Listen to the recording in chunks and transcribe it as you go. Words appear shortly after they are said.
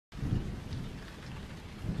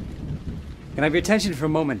Can I have your attention for a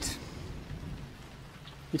moment?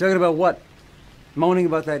 You're talking about what? Moaning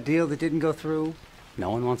about that deal that didn't go through? No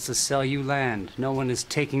one wants to sell you land. No one is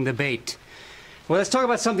taking the bait. Well, let's talk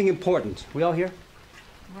about something important. We all here?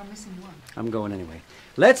 We're missing one. I'm going anyway.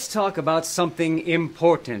 Let's talk about something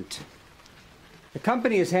important. The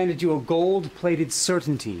company has handed you a gold-plated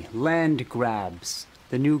certainty. Land grabs.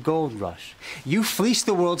 The new gold rush. You fleeced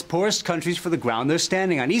the world's poorest countries for the ground they're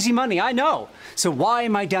standing on. Easy money, I know. So why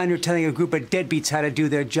am I down here telling a group of deadbeats how to do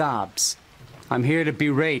their jobs? I'm here to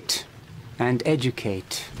berate and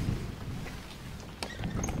educate.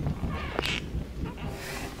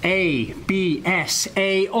 A, B, S,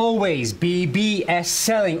 A, always, B, B, S,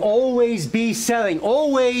 selling, always be selling,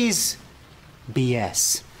 always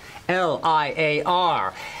BS.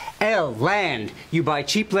 L-I-A-R, L, land. You buy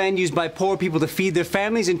cheap land used by poor people to feed their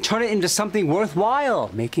families and turn it into something worthwhile,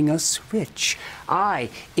 making us rich. I,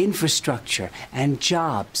 infrastructure and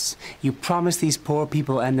jobs. You promise these poor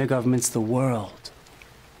people and their governments the world.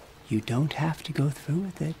 You don't have to go through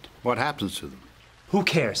with it. What happens to them? Who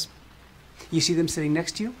cares? You see them sitting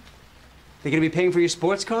next to you? They're gonna be paying for your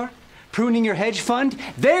sports car? Pruning your hedge fund?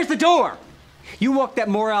 There's the door! You walk that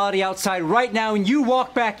morality outside right now and you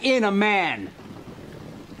walk back in a man.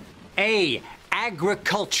 A,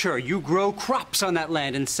 agriculture. You grow crops on that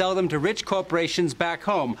land and sell them to rich corporations back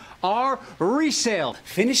home. R, resale.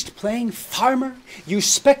 Finished playing farmer? You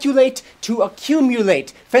speculate to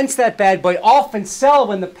accumulate. Fence that bad boy off and sell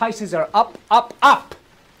when the prices are up, up, up.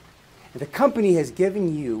 And the company has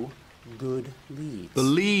given you good leads. The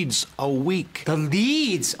leads are weak. The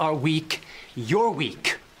leads are weak. You're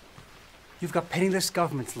weak. You've got penniless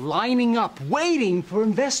governments lining up, waiting for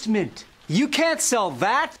investment. You can't sell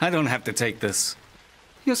that. I don't have to take this.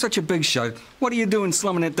 You're such a big shot. What are you doing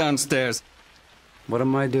slumming it downstairs? What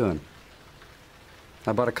am I doing?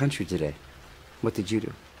 I bought a country today. What did you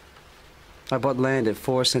do? I bought land at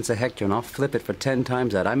 4 cents a hectare and I'll flip it for 10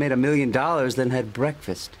 times that. I made $1 million, then had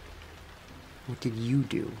breakfast. What did you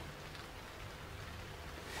do?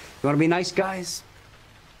 You want to be nice guys?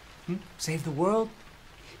 Save the world?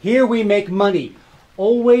 Here we make money.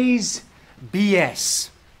 Always BS.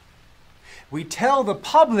 We tell the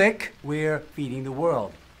public we're feeding the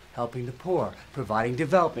world, helping the poor, providing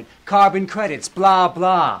development, carbon credits, blah,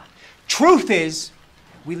 blah. Truth is,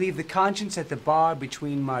 we leave the conscience at the bar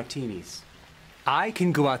between martinis. I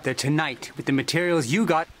can go out there tonight with the materials you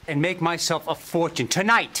got and make myself a fortune.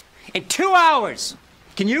 Tonight, in 2 hours.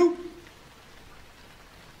 Can you?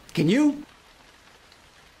 Can you?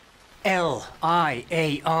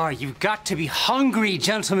 L-I-A-R. You've got to be hungry,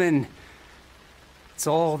 gentlemen. It's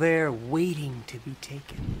all there waiting to be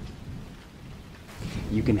taken.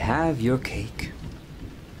 You can have your cake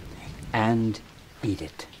and eat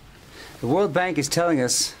it. The World Bank is telling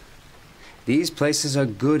us these places are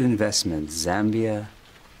good investments. Zambia,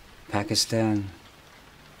 Pakistan.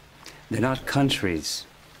 They're not countries,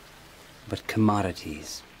 but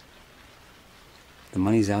commodities. The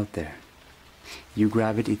money's out there. You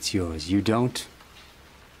grab it, it's yours. You don't,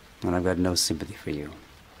 and I've got no sympathy for you.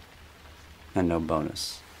 And no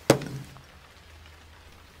bonus.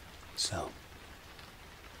 So,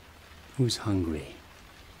 who's hungry?